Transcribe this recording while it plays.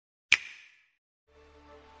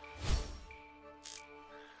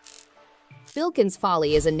Bilkins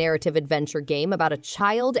Folly is a narrative adventure game about a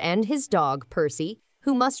child and his dog, Percy,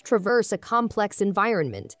 who must traverse a complex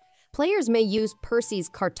environment. Players may use Percy's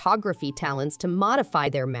cartography talents to modify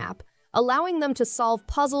their map, allowing them to solve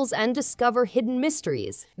puzzles and discover hidden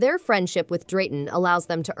mysteries. Their friendship with Drayton allows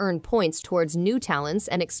them to earn points towards new talents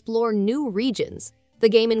and explore new regions. The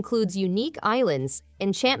game includes unique islands,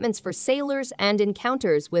 enchantments for sailors, and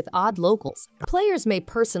encounters with odd locals. Players may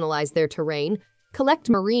personalize their terrain, collect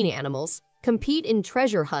marine animals, compete in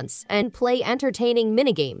treasure hunts, and play entertaining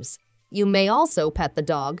minigames. You may also pet the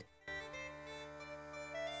dog.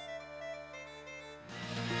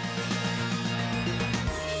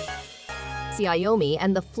 Xiaomei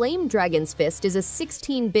and the Flame Dragon's Fist is a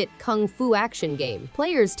 16-bit kung fu action game.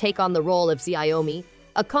 Players take on the role of Xiaomei,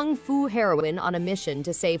 a kung fu heroine on a mission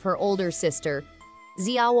to save her older sister,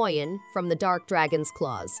 Xiaoyan, from the Dark Dragon's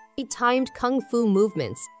claws. Timed kung fu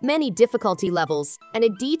movements, many difficulty levels, and a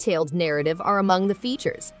detailed narrative are among the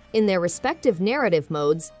features. In their respective narrative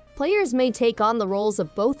modes, players may take on the roles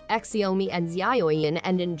of both Xiaomei and Xiaoyan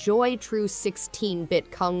and enjoy true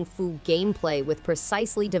 16-bit kung fu gameplay with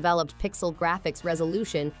precisely developed pixel graphics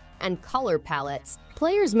resolution and color palettes.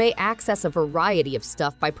 Players may access a variety of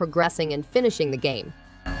stuff by progressing and finishing the game.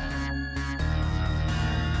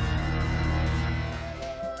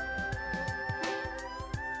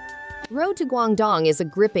 Road to Guangdong is a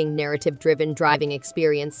gripping narrative-driven driving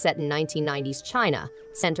experience set in 1990s China,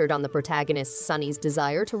 centered on the protagonist Sunny's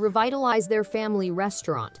desire to revitalize their family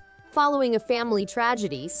restaurant. Following a family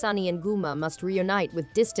tragedy, Sunny and Guma must reunite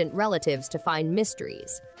with distant relatives to find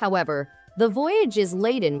mysteries. However, the voyage is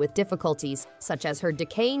laden with difficulties, such as her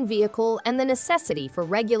decaying vehicle and the necessity for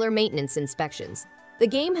regular maintenance inspections. The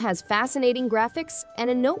game has fascinating graphics and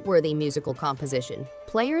a noteworthy musical composition.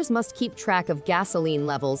 Players must keep track of gasoline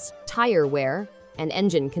levels, tire wear, and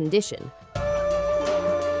engine condition.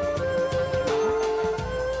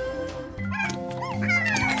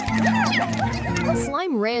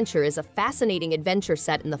 Slime Rancher is a fascinating adventure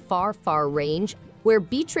set in the far, far range, where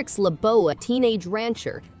Beatrix LeBeau, a teenage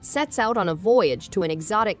rancher, sets out on a voyage to an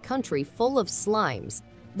exotic country full of slimes.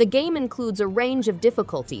 The game includes a range of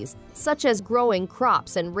difficulties, such as growing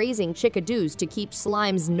crops and raising chickadoos to keep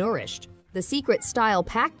slimes nourished. The Secret Style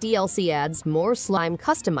Pack DLC adds more slime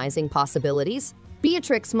customizing possibilities.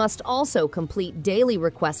 Beatrix must also complete daily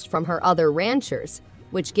requests from her other ranchers,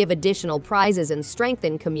 which give additional prizes and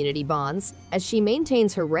strengthen community bonds. As she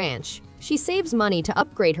maintains her ranch, she saves money to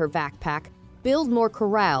upgrade her backpack, build more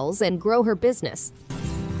corrals, and grow her business.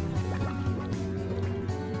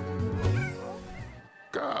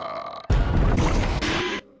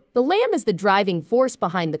 The Lamb is the driving force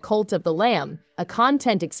behind the Cult of the Lamb, a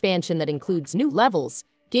content expansion that includes new levels,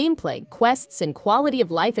 gameplay, quests, and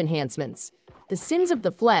quality-of-life enhancements. The Sins of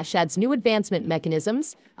the Flesh adds new advancement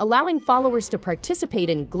mechanisms, allowing followers to participate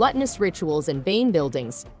in gluttonous rituals and vain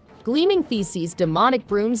buildings. Gleaming feces, demonic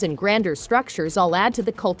brooms, and grander structures all add to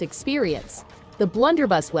the cult experience. The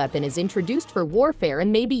blunderbuss weapon is introduced for warfare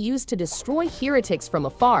and may be used to destroy heretics from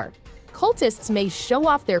afar. Cultists may show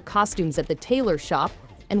off their costumes at the tailor shop,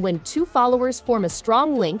 and when two followers form a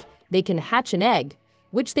strong link, they can hatch an egg,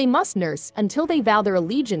 which they must nurse until they vow their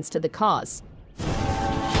allegiance to the cause.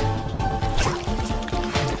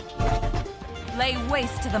 Lay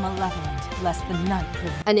waste to the malevolent, lest the night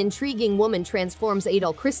prevail. An intriguing woman transforms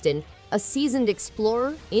Adol Christen, a seasoned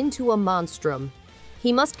explorer, into a monstrum.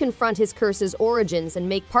 He must confront his curse's origins and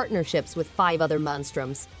make partnerships with 5 other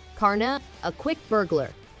monstrums. Karna, a quick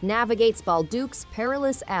burglar, navigates Balduke's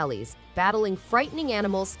perilous alleys, battling frightening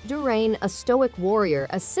animals. Durain, a stoic warrior,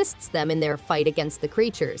 assists them in their fight against the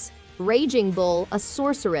creatures. Raging Bull, a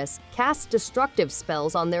sorceress, casts destructive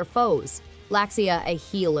spells on their foes. Laxia, a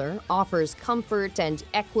healer, offers comfort and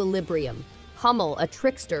equilibrium. Hummel, a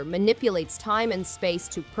trickster, manipulates time and space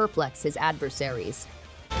to perplex his adversaries.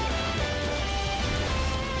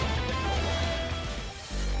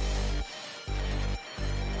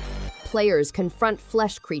 Players confront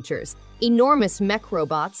flesh creatures, enormous mech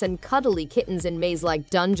robots, and cuddly kittens in maze-like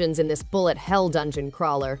dungeons in this bullet hell dungeon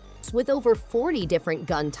crawler. With over 40 different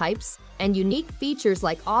gun types and unique features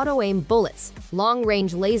like auto-aim bullets,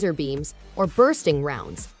 long-range laser beams, or bursting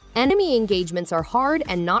rounds. Enemy engagements are hard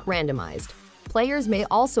and not randomized. Players may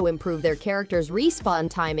also improve their characters'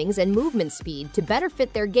 respawn timings and movement speed to better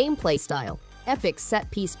fit their gameplay style. Epic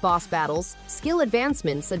set-piece boss battles, skill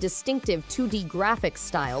advancements, a distinctive 2D graphics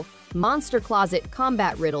style, monster closet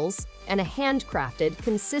combat riddles, and a handcrafted,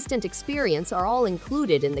 consistent experience are all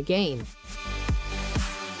included in the game.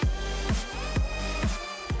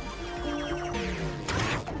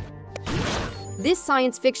 This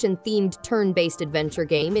science fiction-themed turn-based adventure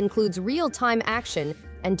game includes real-time action,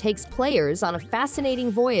 and takes players on a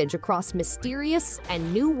fascinating voyage across mysterious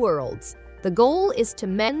and new worlds. The goal is to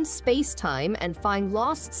mend space-time and find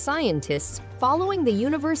lost scientists following the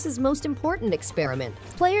universe's most important experiment.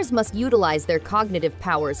 Players must utilize their cognitive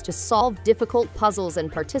powers to solve difficult puzzles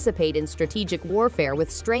and participate in strategic warfare with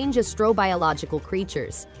strange astrobiological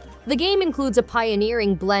creatures. The game includes a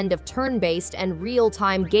pioneering blend of turn-based and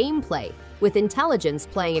real-time gameplay, with intelligence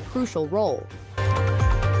playing a crucial role.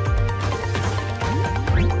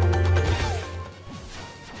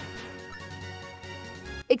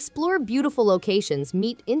 Explore beautiful locations,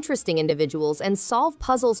 meet interesting individuals, and solve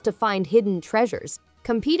puzzles to find hidden treasures.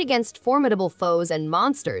 Compete against formidable foes and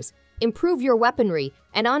monsters, improve your weaponry,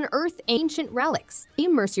 and unearth ancient relics.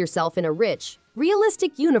 Immerse yourself in a rich,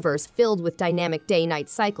 realistic universe filled with dynamic day-night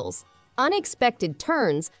cycles, unexpected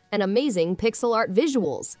turns, and amazing pixel art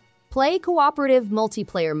visuals. Play cooperative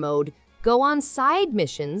multiplayer mode, go on side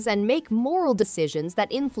missions, and make moral decisions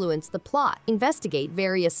that influence the plot. Investigate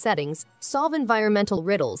various settings, solve environmental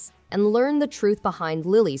riddles, and learn the truth behind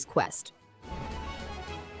Lily's quest.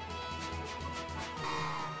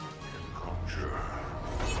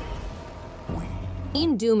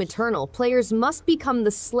 In Doom Eternal, players must become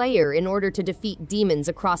the Slayer in order to defeat demons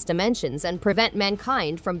across dimensions and prevent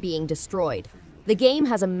mankind from being destroyed. The game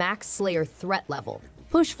has a max Slayer threat level.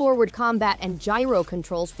 Push forward combat and gyro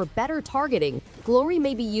controls for better targeting. Glory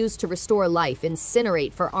may be used to restore life,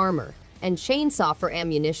 incinerate for armor, and chainsaw for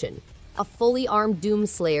ammunition. A fully armed Doom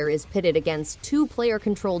Slayer is pitted against 2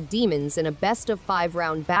 player-controlled demons in a best-of-5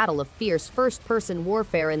 round battle of fierce first-person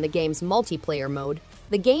warfare in the game's multiplayer mode.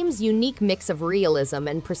 The game's unique mix of realism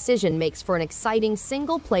and precision makes for an exciting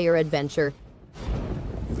single-player adventure.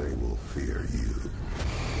 They will fear you.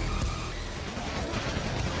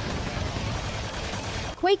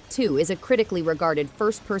 Quake II is a critically regarded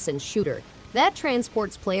first-person shooter that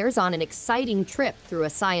transports players on an exciting trip through a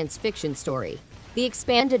science fiction story. The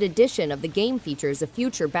expanded edition of the game features a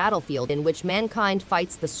future battlefield in which mankind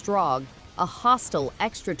fights the Strogg, a hostile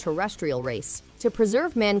extraterrestrial race. To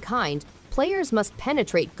preserve mankind, players must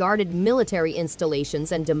penetrate guarded military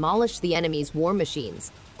installations and demolish the enemy's war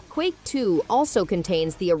machines. Quake II also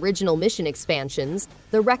contains the original mission expansions,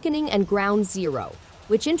 The Reckoning and Ground Zero,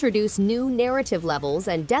 which introduce new narrative levels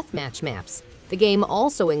and deathmatch maps. The game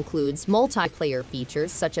also includes multiplayer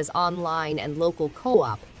features such as online and local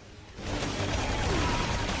co-op.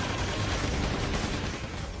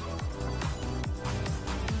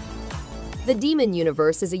 The Demon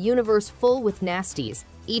Universe is a universe full with nasties,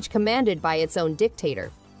 each commanded by its own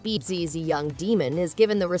dictator. Beatsy's young demon is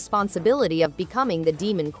given the responsibility of becoming the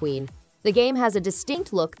Demon Queen. The game has a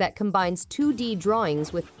distinct look that combines 2D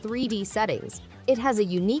drawings with 3D settings. It has a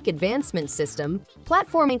unique advancement system,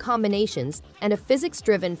 platforming combinations, and a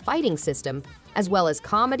physics-driven fighting system, as well as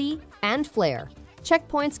comedy and flair.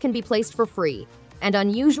 Checkpoints can be placed for free, and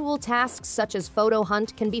unusual tasks such as photo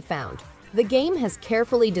hunt can be found. The game has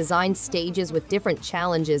carefully designed stages with different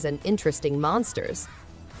challenges and interesting monsters.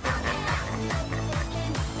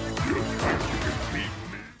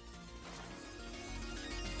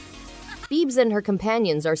 Beebs and her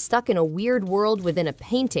companions are stuck in a weird world within a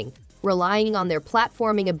painting, relying on their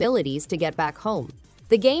platforming abilities to get back home.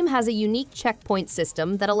 The game has a unique checkpoint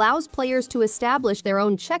system that allows players to establish their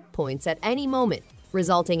own checkpoints at any moment,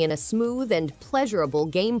 resulting in a smooth and pleasurable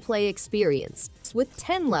gameplay experience. With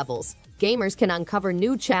 10 levels, gamers can uncover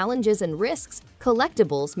new challenges and risks.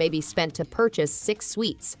 Collectibles may be spent to purchase 6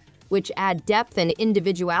 suites, which add depth and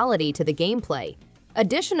individuality to the gameplay.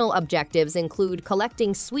 Additional objectives include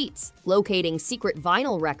collecting sweets, locating secret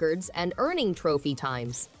vinyl records, and earning trophy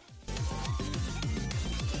times.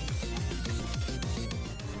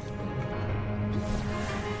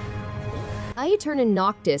 Aeterna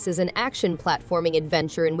Noctis is an action platforming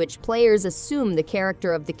adventure in which players assume the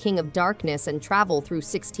character of the King of Darkness and travel through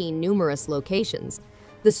 16 numerous locations.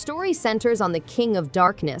 The story centers on the King of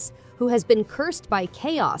Darkness, who has been cursed by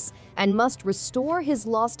chaos and must restore his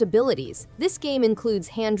lost abilities. This game includes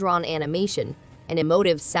hand-drawn animation, an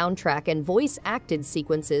emotive soundtrack, and voice-acted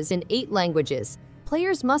sequences in 8 languages.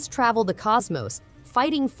 Players must travel the cosmos,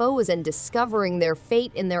 fighting foes and discovering their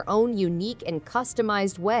fate in their own unique and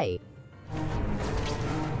customized way.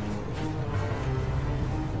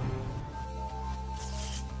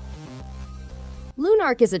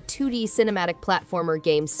 LUNARK is a 2D cinematic platformer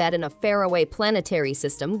game set in a faraway planetary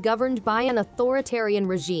system governed by an authoritarian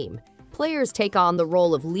regime. Players take on the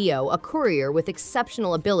role of Leo, a courier with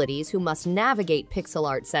exceptional abilities who must navigate pixel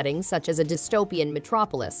art settings such as a dystopian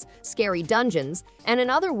metropolis, scary dungeons, and in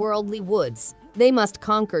otherworldly woods. They must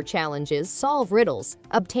conquer challenges, solve riddles,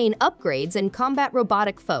 obtain upgrades, and combat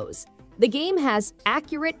robotic foes. The game has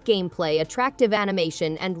accurate gameplay, attractive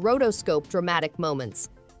animation, and rotoscope dramatic moments.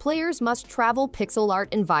 Players must travel pixel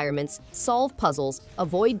art environments, solve puzzles,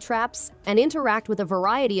 avoid traps, and interact with a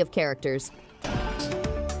variety of characters.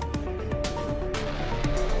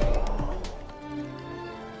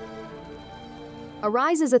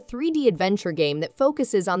 Arise is a 3D adventure game that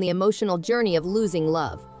focuses on the emotional journey of losing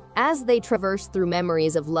love. As they traverse through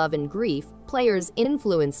memories of love and grief, players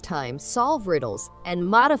influence time, solve riddles, and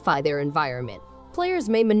modify their environment. Players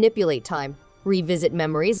may manipulate time, revisit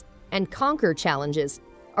memories, and conquer challenges.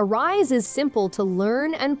 Arise is simple to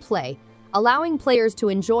learn and play, allowing players to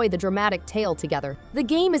enjoy the dramatic tale together. The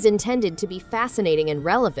game is intended to be fascinating and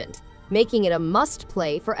relevant, making it a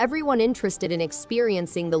must-play for everyone interested in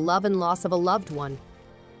experiencing the love and loss of a loved one.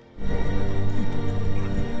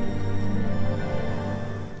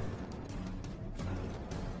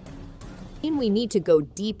 We need to go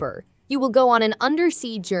deeper. You will go on an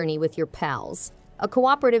undersea journey with your pals, a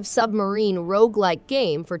cooperative submarine roguelike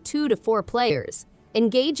game for 2 to 4 players.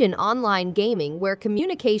 Engage in online gaming where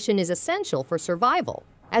communication is essential for survival.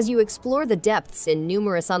 As you explore the depths in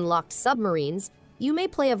numerous unlocked submarines, you may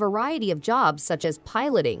play a variety of jobs such as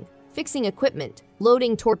piloting, fixing equipment,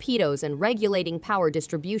 loading torpedoes, and regulating power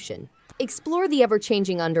distribution. Explore the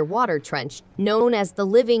ever-changing underwater trench, known as the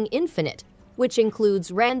Living Infinite, which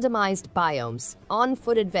includes randomized biomes,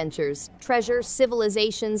 on-foot adventures, treasure,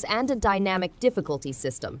 civilizations, and a dynamic difficulty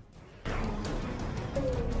system.